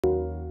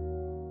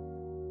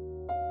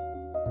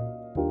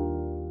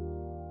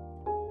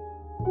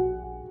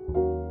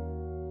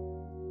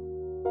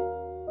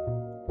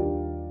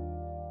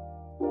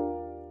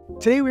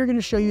Today we're going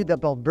to show you the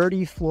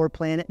Bulverde floor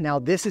plan. Now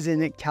this is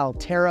in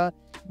Caliterra,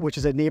 which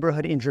is a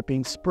neighborhood in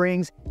Dripping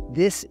Springs.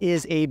 This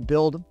is a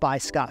build by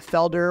Scott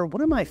Felder,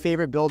 one of my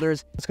favorite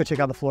builders. Let's go check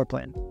out the floor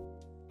plan.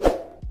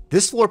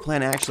 This floor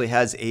plan actually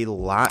has a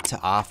lot to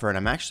offer, and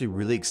I'm actually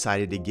really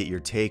excited to get your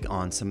take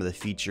on some of the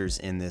features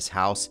in this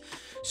house.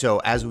 So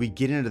as we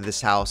get into this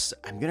house,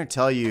 I'm going to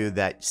tell you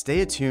that stay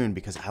attuned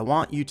because I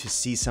want you to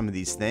see some of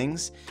these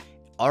things.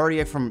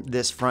 Already from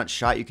this front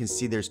shot, you can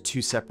see there's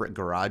two separate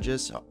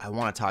garages. So I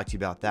want to talk to you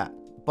about that.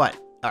 But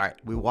all right,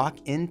 we walk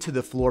into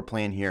the floor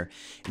plan here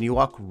and you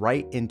walk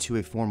right into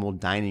a formal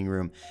dining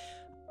room.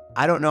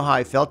 I don't know how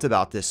I felt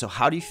about this. So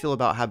how do you feel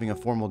about having a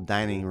formal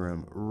dining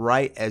room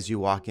right as you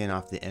walk in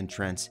off the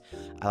entrance?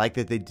 I like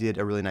that they did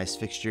a really nice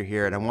fixture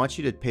here, and I want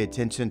you to pay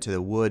attention to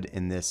the wood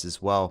in this as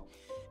well.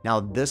 Now,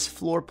 this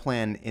floor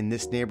plan in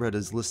this neighborhood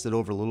is listed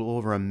over a little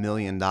over $1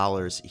 million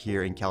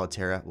here in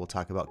Caliterra. We'll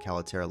talk about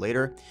Caliterra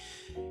later.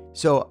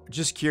 So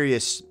just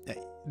curious,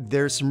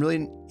 there's some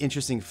really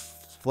interesting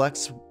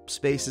flex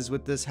spaces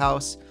with this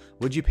house.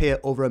 Would you pay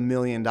over $1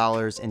 million in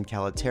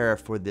Caliterra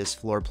for this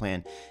floor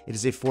plan? It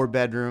is a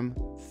 4-bedroom,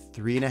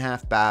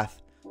 3.5 bath,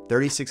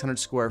 3,600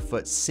 square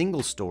foot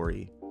single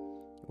story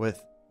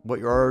with what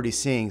you're already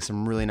seeing,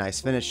 some really nice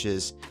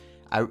finishes.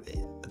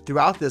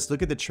 Throughout this,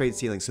 look at the trade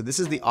ceiling. So this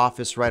is the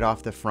office right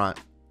off the front.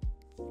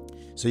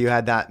 So you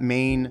had that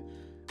main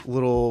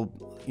little,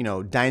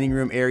 dining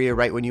room area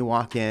right when you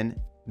walk in.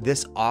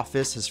 This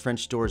office has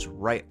French doors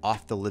right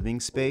off the living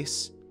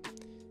space.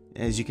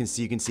 And as you can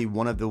see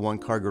one of the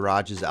one-car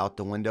garages out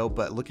the window,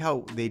 but look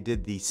how they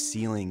did these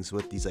ceilings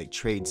with these like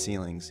trade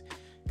ceilings.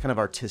 Kind of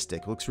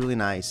artistic, looks really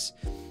nice.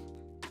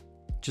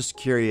 Just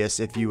curious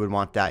if you would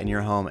want that in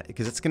your home,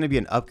 because it's going to be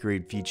an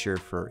upgrade feature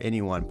for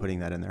anyone putting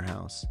that in their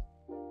house.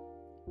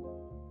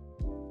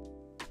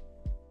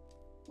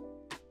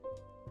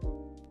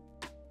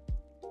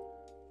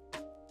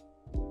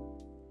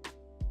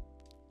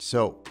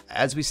 So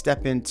as we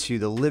step into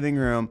the living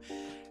room,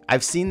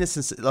 I've seen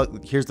this.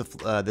 Look, here's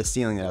the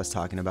ceiling that I was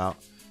talking about.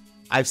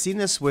 I've seen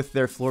this with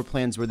their floor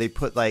plans where they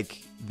put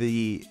like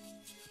the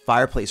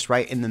fireplace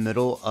right in the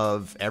middle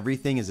of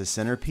everything as a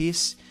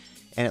centerpiece,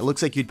 and it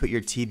looks like you'd put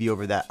your TV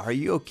over that. Are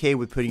you okay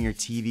with putting your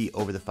TV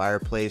over the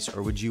fireplace,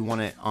 or would you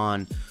want it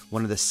on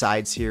one of the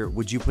sides here?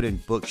 Would you put in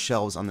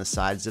bookshelves on the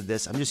sides of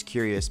this? I'm just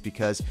curious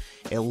because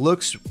it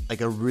looks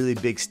like a really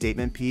big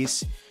statement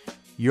piece.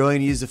 You're only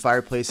going to use the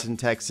fireplace in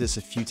Texas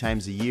a few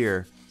times a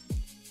year.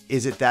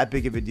 Is it that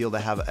big of a deal to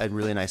have a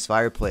really nice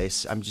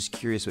fireplace? I'm just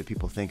curious what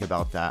people think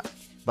about that.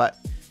 But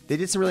they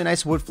did some really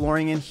nice wood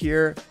flooring in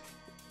here.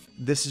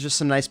 This is just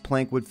some nice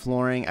plank wood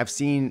flooring. I've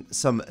seen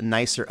some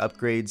nicer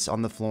upgrades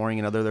on the flooring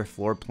and other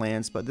floor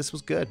plans, but this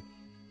was good.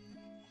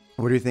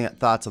 What do you think?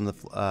 Thoughts on the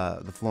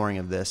flooring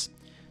of this?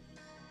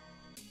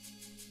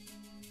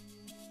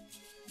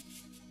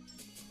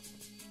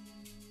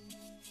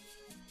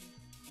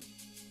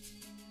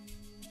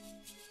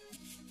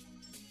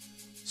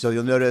 So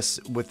you'll notice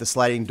with the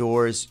sliding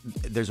doors,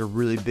 there's a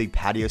really big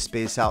patio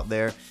space out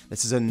there.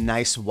 This is a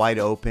nice wide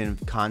open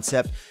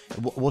concept.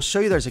 We'll show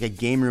you there's like a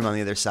game room on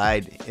the other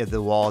side of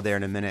the wall there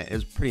in a minute. It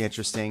was pretty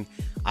interesting.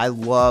 I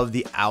love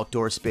the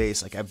outdoor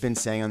space. Like I've been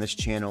saying on this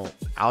channel,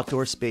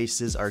 outdoor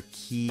spaces are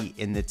key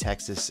in the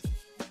Texas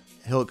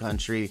hill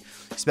country,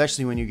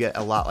 especially when you get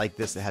a lot like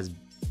this that has,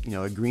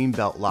 a green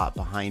belt lot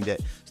behind it.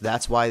 So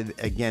that's why,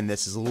 again,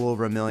 this is a little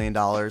over $1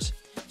 million.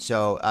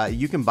 So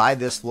you can buy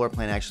this floor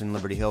plan actually in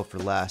Liberty Hill for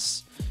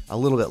less, a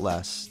little bit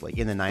less, like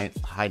in the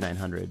high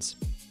 900s.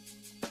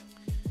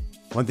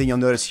 One thing you'll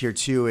notice here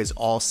too is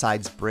all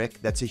sides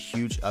brick. That's a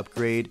huge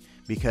upgrade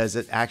because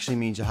it actually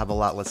means you'll have a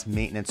lot less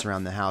maintenance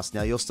around the house.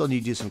 Now you'll still need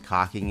to do some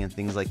caulking and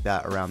things like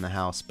that around the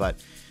house,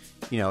 but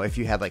if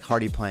you had like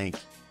hardy plank,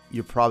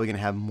 you're probably going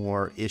to have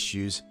more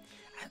issues.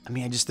 I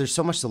mean, there's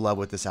so much to love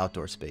with this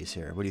outdoor space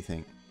here. What do you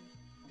think?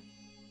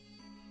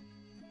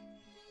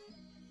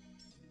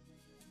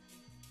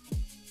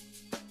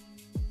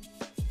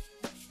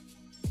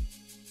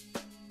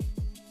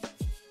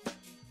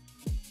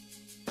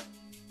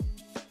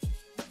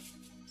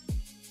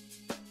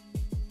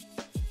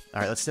 All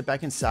right, let's step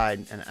back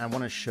inside, and I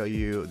want to show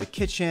you the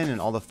kitchen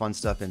and all the fun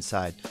stuff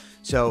inside.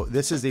 So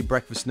this is a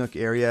breakfast nook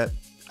area.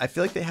 I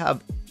feel like they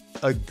have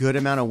a good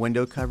amount of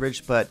window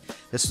coverage, but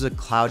this was a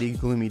cloudy,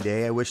 gloomy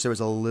day. I wish there was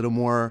a little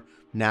more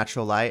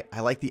natural light. I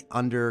like the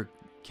under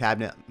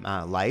cabinet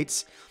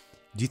lights.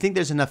 Do you think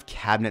there's enough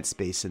cabinet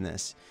space in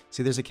this?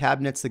 See, there's a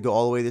cabinets that go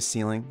all the way to the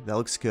ceiling. That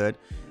looks good.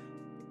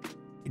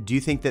 Do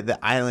you think that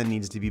the island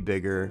needs to be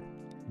bigger?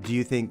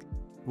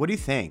 What do you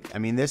think? I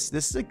mean, this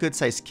is a good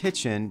sized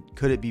kitchen.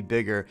 Could it be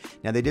bigger?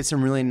 Now they did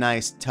some really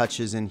nice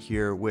touches in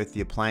here with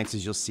the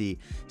appliances. You'll see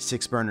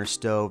 6-burner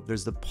stove.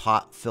 There's the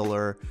pot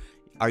filler.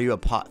 Are you a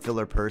pot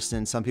filler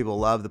person? Some people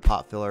love the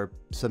pot filler.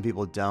 Some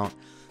people don't.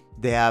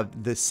 They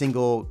have the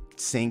single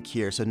sink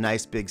here. So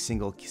nice big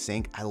single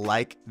sink. I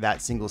like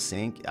that single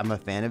sink. I'm a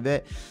fan of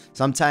it.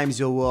 Sometimes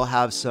you will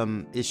have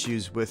some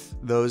issues with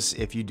those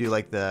if you do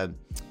like the,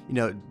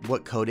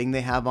 what coating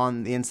they have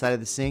on the inside of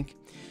the sink.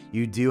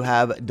 You do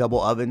have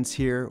double ovens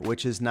here,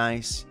 which is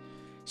nice.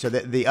 So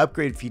the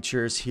upgrade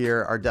features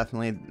here are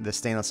definitely the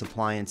stainless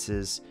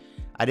appliances.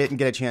 I didn't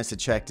get a chance to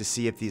check to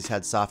see if these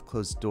had soft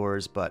closed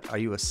doors, but are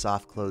you a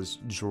soft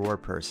closed drawer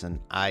person?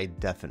 I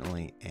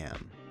definitely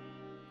am.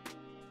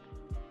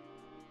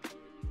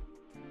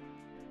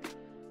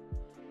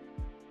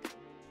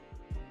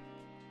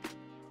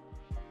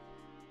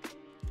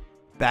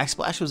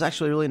 Backsplash was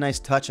actually a really nice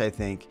touch, I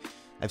think.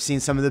 I've seen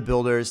some of the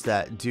builders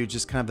that do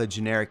just kind of a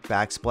generic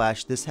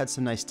backsplash. This had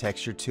some nice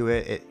texture to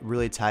it. It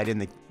really tied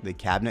in the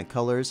cabinet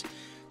colors.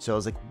 So it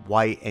was like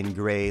white and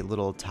gray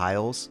little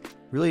tiles.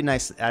 Really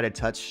nice added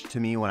touch to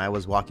me when I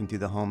was walking through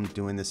the home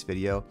doing this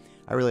video.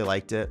 I really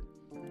liked it.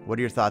 What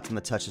are your thoughts on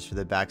the touches for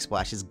the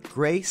backsplash? Is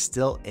gray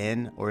still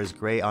in, or is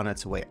gray on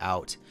its way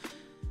out?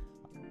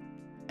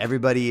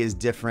 Everybody is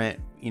different,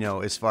 you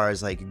know, as far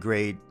as like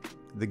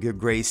the good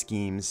gray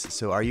schemes.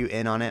 So are you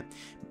in on it?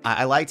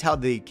 I liked how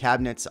the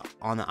cabinets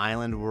on the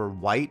island were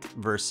white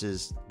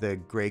versus the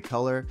gray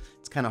color.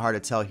 It's kind of hard to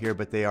tell here,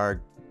 but they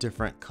are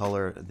different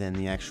color than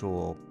the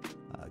actual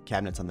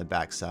cabinets on the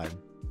back side.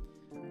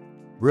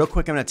 Real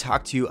quick, I'm going to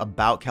talk to you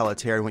about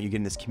Caliterra and what you get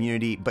in this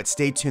community, but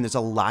stay tuned. There's a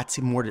lot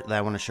more that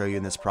I want to show you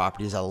in this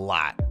property. There's a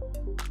lot.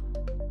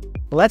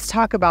 Let's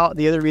talk about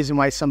the other reason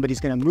why somebody's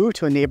going to move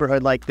to a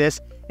neighborhood like this,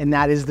 and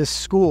that is the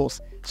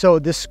schools. So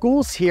the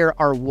schools here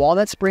are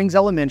Walnut Springs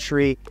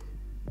Elementary,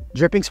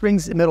 Dripping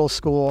Springs Middle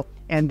School,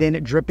 and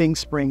then Dripping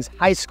Springs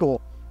High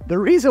School. The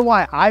reason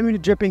why I'm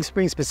in Dripping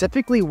Springs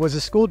specifically was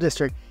a school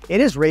district. It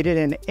is rated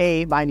an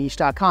A by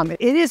niche.com. It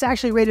is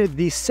actually rated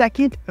the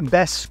second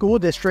best school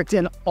district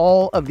in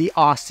all of the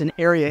Austin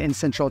area in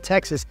Central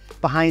Texas,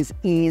 behind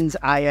Eanes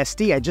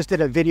ISD. I just did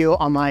a video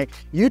on my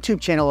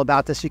YouTube channel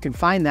about this. You can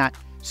find that.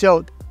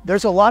 So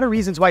there's a lot of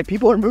reasons why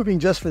people are moving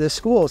just for the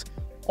schools.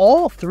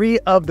 All three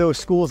of those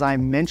schools I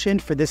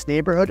mentioned for this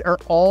neighborhood are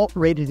all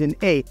rated an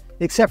A,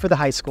 except for the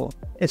high school.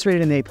 It's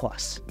rated an A+.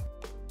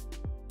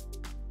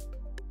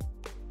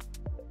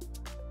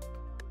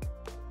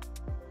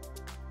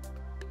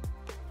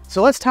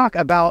 So let's talk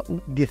about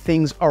the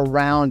things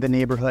around the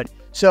neighborhood.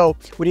 So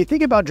when you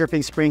think about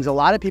Dripping Springs, a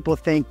lot of people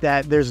think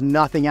that there's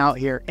nothing out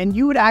here, and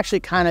you would actually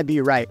kind of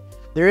be right.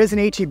 There is an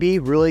H-E-B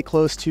really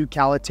close to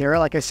Caliterra.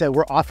 Like I said,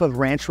 we're off of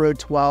Ranch Road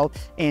 12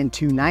 and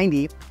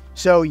 290.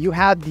 So you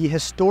have the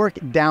historic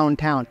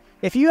downtown.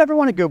 If you ever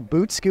want to go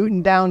boot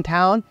scooting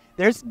downtown,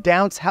 there's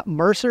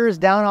Mercer's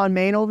down on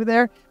Main over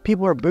there.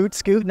 People are boot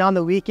scooting on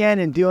the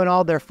weekend and doing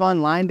all their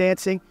fun line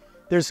dancing.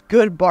 There's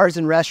good bars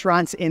and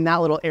restaurants in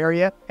that little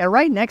area. And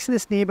right next to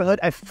this neighborhood,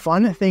 a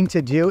fun thing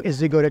to do is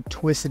to go to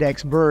Twisted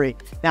X Brewery.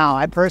 Now,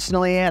 I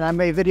personally, and I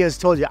made videos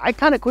told you, I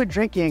kind of quit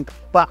drinking,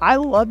 but I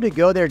love to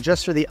go there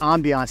just for the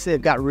ambiance.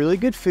 They've got really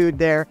good food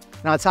there.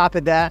 And on top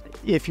of that,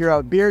 if you're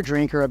a beer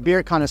drinker, a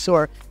beer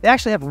connoisseur, they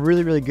actually have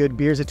really, really good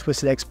beers at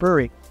Twisted X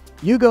Brewery.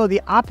 You go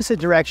the opposite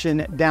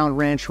direction down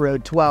Ranch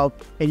Road 12,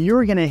 and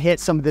you're gonna hit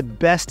some of the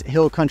best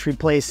hill country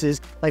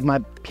places, like my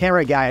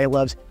camera guy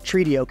loves,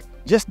 Treaty Oak.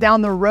 Just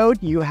down the road,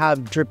 you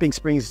have Dripping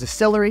Springs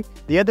Distillery.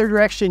 The other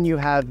direction, you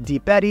have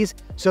Deep Eddies.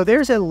 So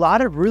there's a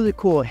lot of really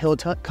cool hill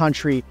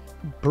country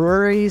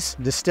breweries,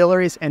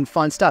 distilleries, and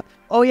fun stuff.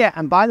 Oh yeah,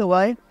 and by the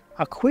way,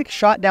 a quick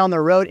shot down the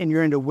road and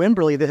you're into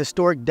Wimberley, the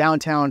historic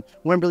downtown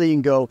Wimberley. You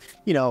can go,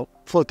 you know,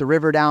 float the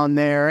river down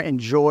there,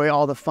 enjoy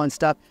all the fun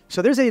stuff.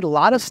 So there's a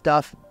lot of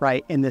stuff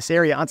right in this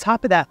area. On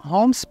top of that,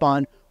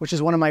 Homespun, which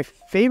is one of my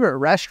favorite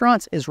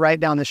restaurants, is right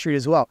down the street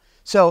as well.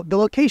 So the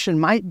location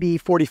might be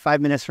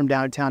 45 minutes from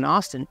downtown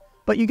Austin,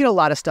 but you get a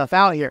lot of stuff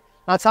out here.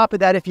 On top of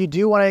that, if you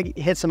do want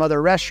to hit some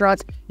other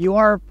restaurants, you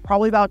are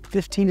probably about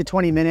 15 to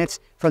 20 minutes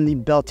from the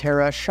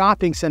Belterra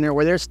Shopping Center,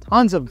 where there's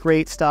tons of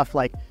great stuff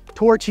like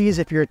Torchy's.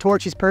 If you're a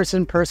Torchy's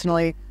person,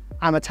 personally,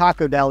 I'm a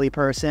Taco Deli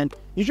person.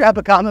 You drop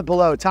a comment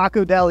below,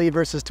 Taco Deli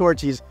versus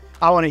Torchy's.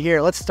 I want to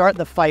hear. Let's start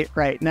the fight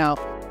right now.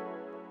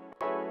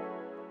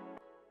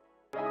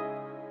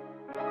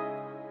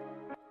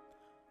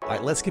 All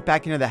right, let's get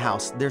back into the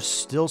house. There's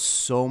still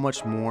so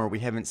much more. We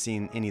haven't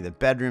seen any of the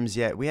bedrooms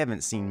yet. We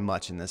haven't seen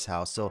much in this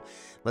house. So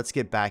let's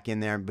get back in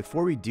there.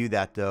 Before we do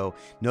that though,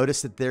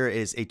 notice that there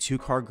is a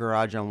 2-car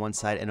garage on one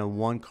side and a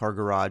 1-car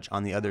garage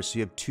on the other. So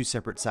you have 2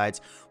 separate sides.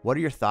 What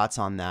are your thoughts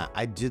on that?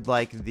 I did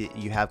like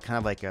you have kind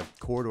of like a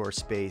corridor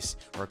space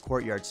or a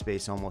courtyard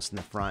space almost in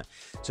the front.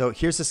 So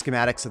here's the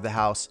schematics of the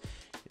house.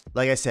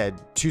 Like I said,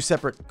 2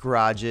 separate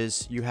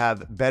garages. You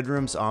have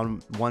bedrooms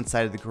on one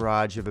side of the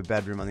garage. You have a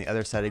bedroom on the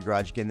other side of the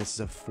garage. Again, this is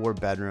a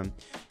 4-bedroom.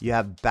 You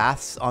have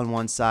baths on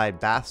one side,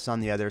 baths on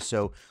the other.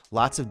 So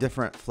lots of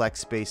different flex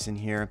space in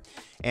here.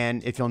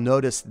 And if you'll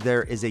notice,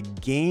 there is a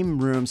game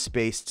room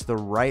space to the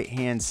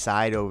right-hand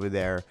side over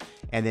there.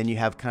 And then you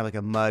have kind of like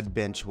a mud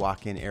bench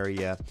walk-in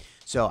area.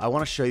 So I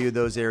want to show you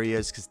those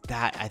areas because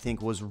that I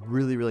think was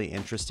really, really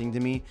interesting to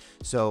me.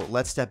 So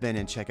let's step in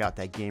and check out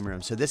that game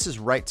room. So this is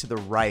right to the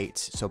right.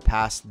 So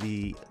past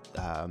the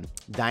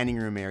dining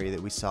room area that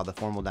we saw, the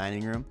formal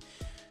dining room.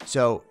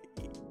 So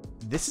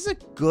This is a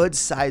good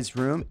sized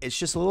room. It's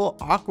just a little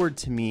awkward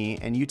to me,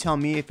 and you tell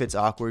me if it's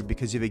awkward,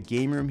 because you have a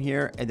game room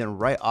here, and then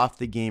right off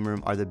the game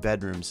room are the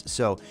bedrooms.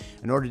 So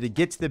in order to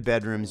get to the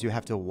bedrooms, you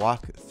have to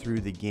walk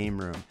through the game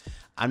room.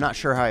 I'm not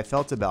sure how I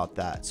felt about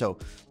that. So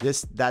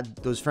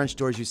those French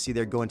doors you see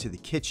there go into the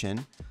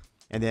kitchen,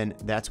 and then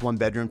that's one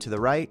bedroom to the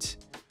right.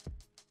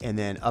 And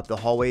then up the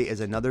hallway is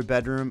another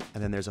bedroom,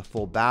 and then there's a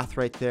full bath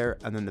right there,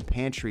 and then the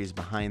pantry is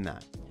behind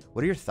that.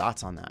 What are your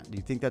thoughts on that? Do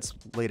you think that's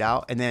laid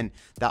out? And then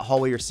that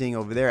hallway you're seeing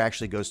over there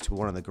actually goes to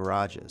one of the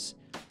garages.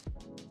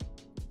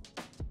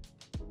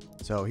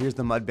 So here's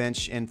the mud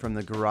bench in from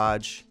the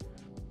garage.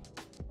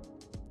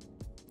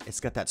 It's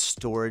got that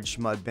storage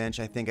mud bench.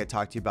 I think I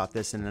talked to you about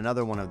this in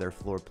another one of their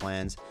floor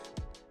plans.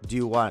 Do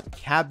you want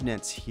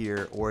cabinets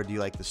here, or do you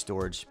like the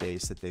storage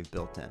space that they've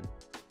built in?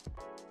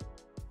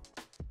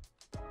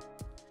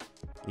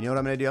 You know what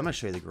I'm going to do? I'm going to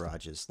show you the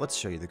garages. Let's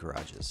show you the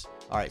garages.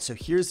 All right, so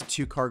here's the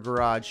 2-car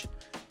garage.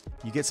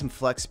 You get some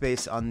flex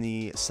space on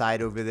the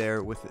side over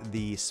there with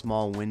the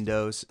small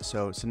windows,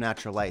 so some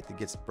natural light that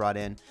gets brought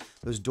in.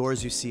 Those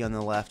doors you see on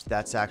the left,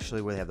 that's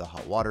actually where they have the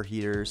hot water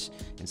heaters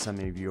and some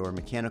of your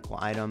mechanical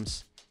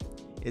items.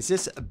 Is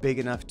this a big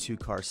enough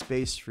 2-car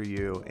space for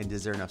you, and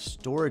is there enough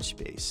storage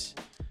space?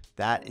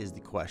 That is the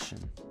question.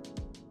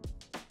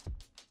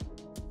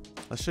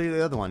 Let's show you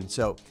the other one.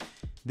 So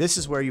this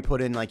is where you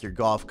put in like your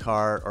golf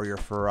cart or your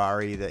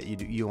Ferrari that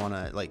you want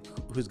to, like,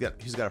 who's got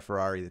a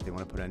Ferrari that they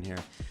want to put in here.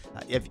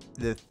 If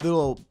the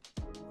little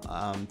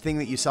thing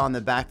that you saw in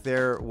the back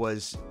there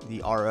was the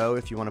RO,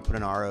 if you want to put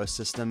an RO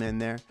system in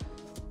there.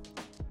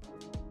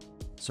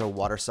 So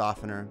water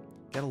softener.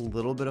 Got a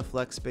little bit of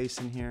flex space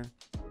in here.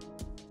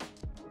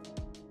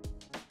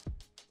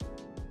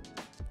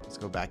 Let's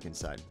go back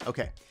inside.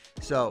 Okay,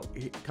 so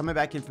coming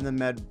back in from the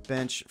med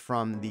bench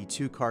from the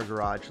 2-car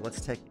garage,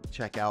 let's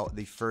check out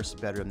the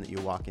first bedroom that you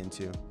walk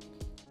into.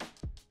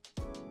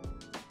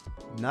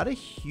 Not a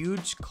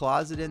huge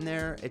closet in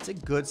there. It's a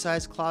good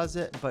sized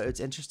closet, but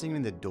it's interesting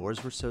when the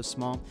doors were so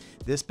small.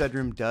 This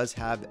bedroom does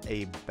have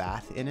a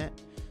bath in it,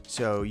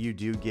 so you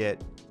do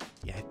get,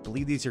 yeah, I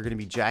believe these are going to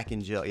be Jack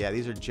and Jill. Yeah,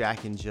 these are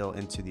Jack and Jill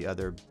into the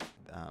other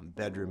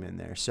bedroom in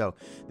there. So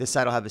this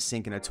side will have a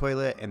sink and a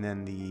toilet, and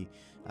then the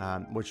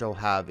which I'll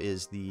have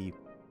is the,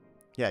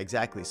 yeah,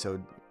 exactly.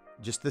 So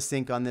just the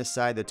sink on this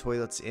side, the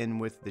toilet's in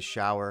with the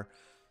shower.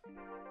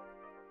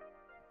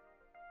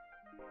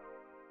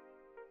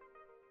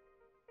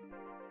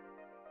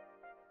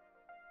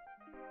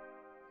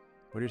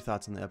 What are your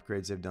thoughts on the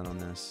upgrades they've done on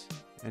this?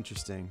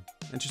 Interesting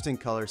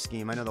color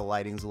scheme. I know the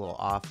lighting's a little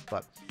off,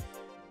 but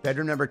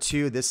bedroom number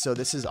 2, this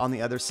is on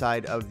the other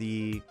side of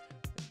the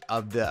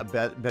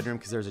bedroom,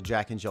 because there's a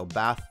Jack and Jill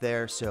bath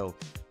there, so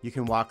you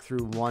can walk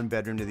through one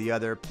bedroom to the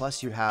other.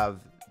 Plus you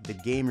have the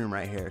game room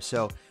right here.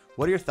 So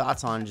what are your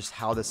thoughts on just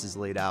how this is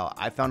laid out?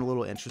 I found it a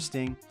little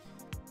interesting.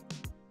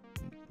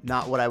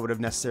 Not what I would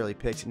have necessarily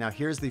picked. Now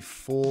here's the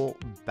full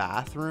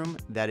bathroom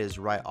that is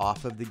right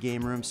off of the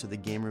game room. So the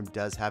game room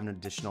does have an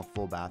additional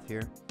full bath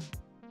here.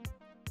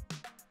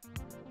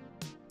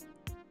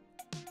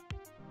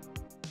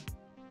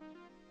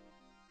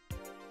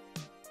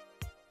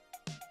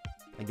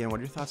 Again,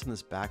 what are your thoughts on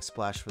this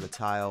backsplash for the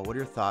tile? What are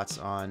your thoughts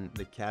on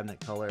the cabinet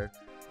color?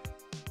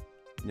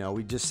 You know,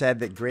 we just said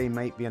that gray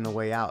might be on the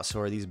way out. So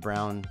are these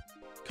brown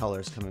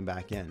colors coming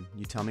back in?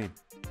 You tell me.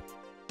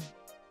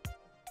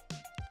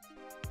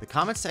 The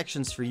comment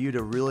section's for you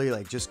to really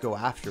like just go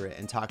after it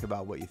and talk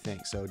about what you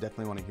think. So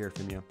definitely want to hear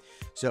from you.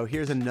 So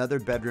here's another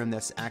bedroom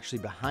that's actually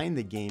behind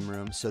the game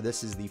room. So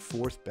this is the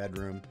 4th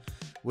bedroom,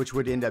 which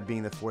would end up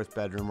being the 4th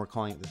bedroom. We're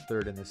calling it the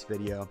 3rd in this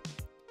video.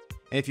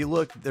 And if you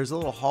look, there's a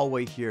little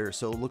hallway here.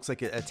 So it looks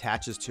like it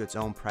attaches to its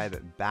own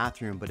private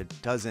bathroom, but it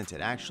doesn't.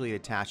 It actually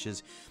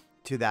attaches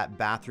to that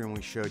bathroom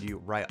we showed you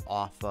right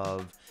off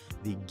of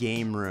the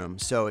game room.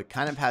 So it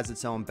kind of has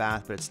its own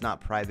bath, but it's not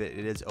private.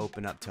 It is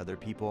open up to other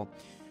people,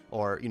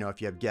 or, you know,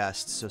 if you have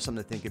guests. So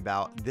something to think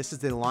about. This is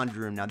the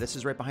laundry room. Now this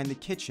is right behind the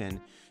kitchen.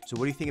 So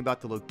what do you think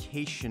about the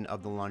location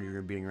of the laundry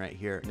room being right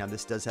here? Now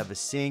this does have a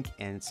sink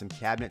and some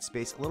cabinet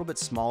space, a little bit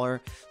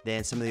smaller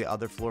than some of the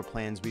other floor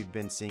plans we've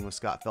been seeing with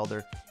Scott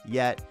Felder.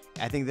 Yet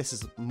I think this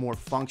is more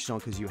functional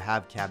because you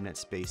have cabinet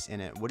space in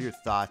it. What are your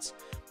thoughts?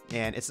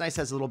 And it's nice,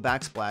 it has a little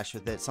backsplash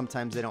with it.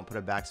 Sometimes they don't put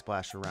a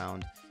backsplash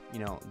around, you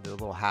know, the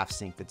little half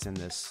sink that's in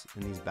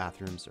these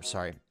bathrooms, or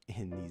sorry,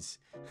 in these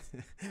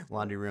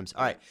laundry rooms.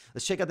 All right,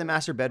 let's check out the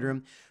master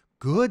bedroom.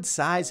 Good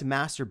size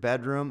master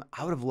bedroom.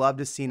 I would have loved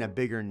to seen a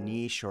bigger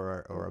niche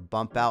or a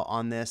bump out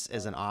on this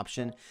as an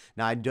option.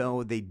 Now I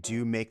know they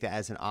do make that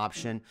as an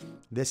option.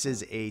 This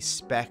is a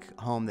spec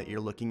home that you're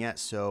looking at.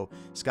 So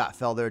Scott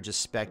Felder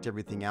just spec'd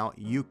everything out.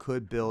 You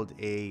could build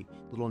a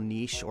little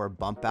niche or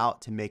bump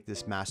out to make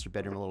this master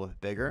bedroom a little bit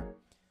bigger.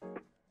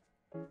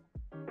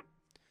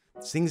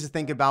 Things to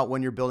think about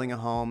when you're building a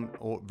home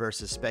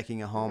versus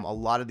speccing a home. A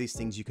lot of these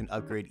things you can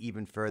upgrade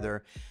even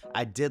further.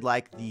 I did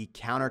like the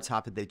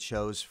countertop that they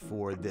chose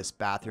for this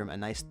bathroom, a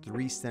nice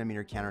 3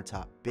 centimeter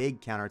countertop,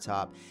 big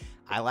countertop.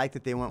 I like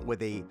that they went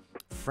with a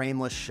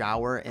frameless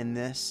shower in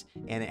this,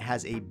 and it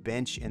has a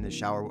bench in the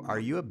shower. Are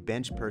you a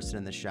bench person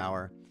in the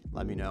shower?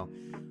 Let me know.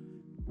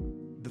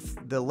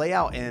 The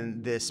layout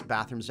in this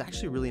bathroom is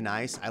actually really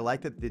nice. I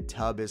like that the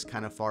tub is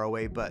kind of far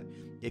away, but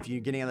if you're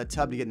getting out of the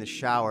tub to get in the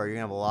shower, you're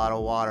gonna have a lot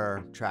of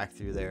water track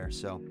through there.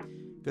 So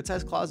good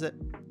sized closet.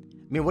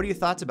 I mean, what are your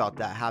thoughts about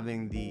that,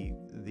 having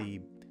the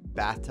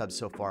bathtub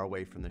so far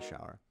away from the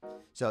shower?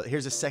 So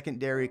here's a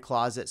secondary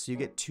closet. So you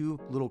get two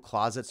little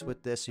closets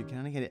with this. So you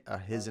kind of get a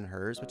his and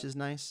hers, which is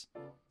nice.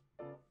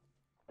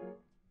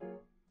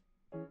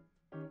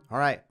 All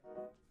right.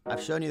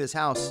 I've shown you this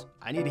house.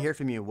 I need to hear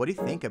from you. What do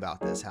you think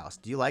about this house?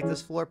 Do you like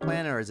this floor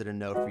plan, or is it a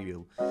no for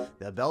you?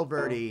 The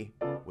Bulverde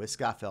with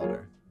Scott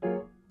Felder.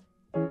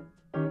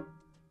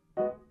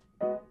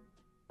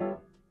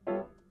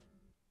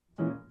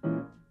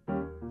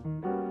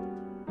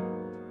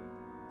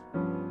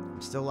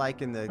 I'm still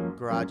liking the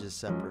garages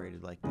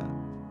separated like that.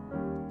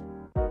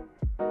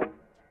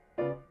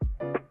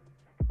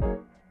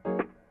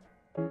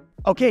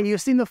 Okay, you've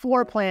seen the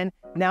floor plan.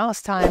 Now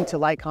it's time to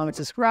like, comment,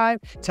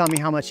 subscribe. Tell me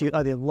how much you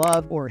either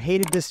love or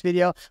hated this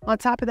video. On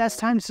top of that, it's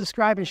time to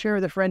subscribe and share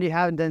with a friend if you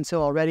haven't done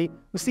so already.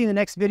 We'll see you in the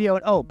next video.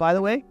 And oh, by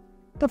the way,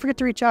 don't forget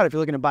to reach out if you're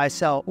looking to buy,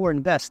 sell, or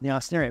invest in the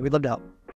Austin area. We'd love to help.